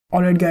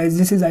Alright guys,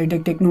 this is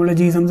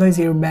iTechTechnologies. Hamza is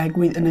here back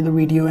with another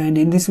video, and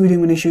in this video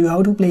I'm going to show you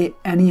how to play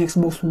any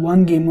Xbox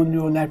One game on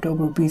your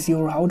laptop or PC,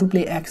 or how to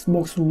play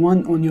Xbox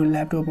One on your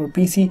laptop or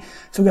PC.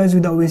 So guys,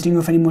 without wasting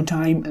of any more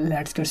time,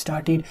 let's get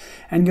started.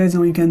 And guys,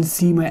 now you can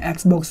see my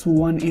Xbox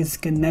One is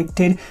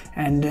connected,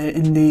 and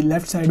in the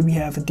left side we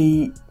have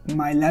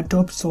my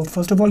laptop. So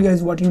first of all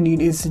guys, what you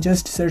need is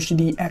just search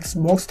the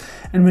Xbox,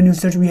 and when you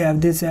search we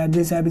have this app.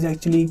 This app is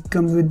actually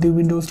comes with the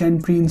Windows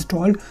 10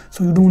 pre-installed,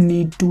 so you don't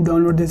need to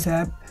download this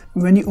app.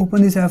 When you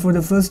open this app for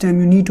the first time,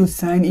 you need to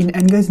sign in,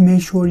 and guys,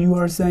 make sure you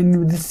are signed in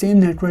with the same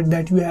network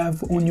that you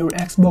have on your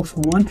Xbox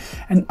One.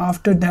 And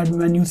after that,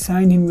 when you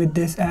sign in with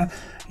this app,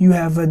 you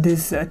have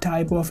this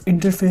type of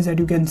interface that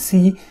you can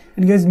see.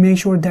 And guys, make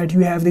sure that you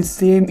have the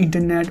same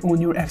internet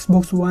on your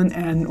Xbox One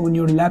and on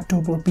your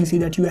laptop or PC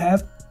that you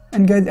have.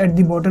 And guys, at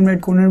the bottom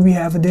right corner we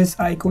have this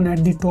icon.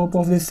 At the top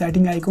of this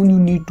setting icon, you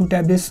need to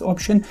tap this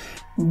option.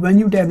 When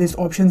you tap this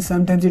option,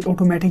 sometimes it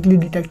automatically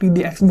detects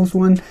the Xbox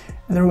One.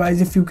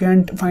 Otherwise, if you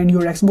can't find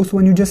your Xbox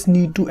One, you just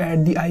need to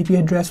add the IP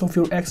address of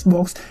your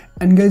Xbox.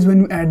 And guys,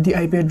 when you add the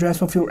IP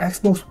address of your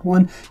Xbox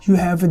One, you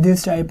have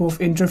this type of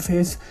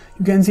interface.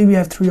 You can see we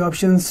have three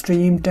options: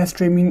 stream, test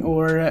streaming,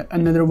 or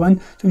another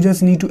one. So you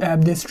just need to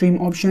add this stream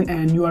option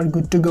and you are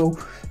good to go.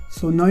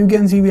 So now you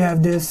can see we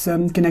have this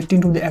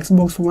connecting to the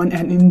Xbox One,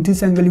 and in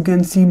this angle you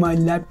can see my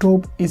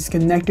laptop is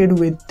connected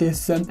with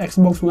this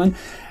Xbox One.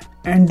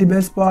 And the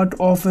best part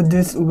of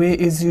this way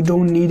is you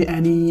don't need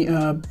any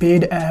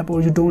paid app,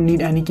 or you don't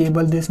need any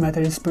cable. This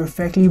method is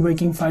perfectly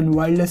working fine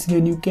wirelessly,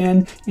 and you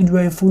can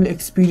enjoy a full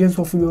experience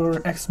of your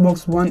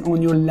Xbox One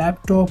on your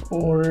laptop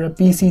or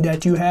PC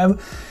that you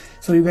have.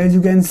 So you guys,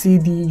 you can see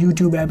the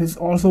YouTube app is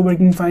also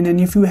working fine, and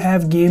if you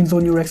have games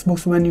on your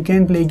Xbox One, you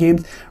can play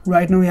games.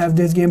 Right now we have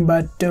this game,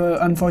 but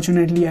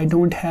unfortunately I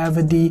don't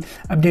have the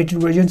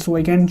updated version, so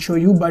I can't show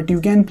you, but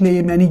you can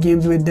play many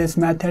games with this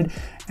method.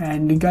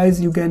 And guys,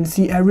 you can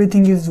see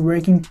everything is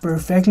working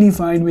perfectly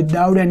fine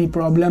without any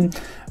problem.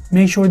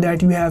 Make sure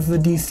that you have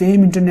the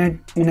same internet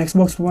on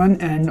Xbox One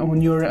and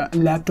on your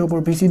laptop or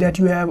PC that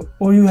you have,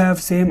 or you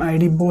have same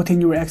ID both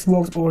in your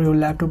Xbox or your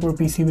laptop or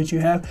PC which you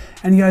have.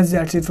 And guys,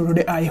 that's it for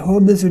today. I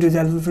hope this video is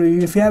helpful for you.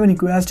 If you have any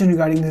question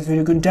regarding this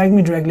video, contact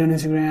me directly on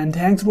Instagram.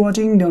 Thanks for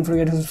watching. Don't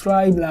forget to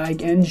subscribe,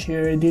 like and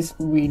share this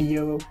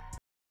video.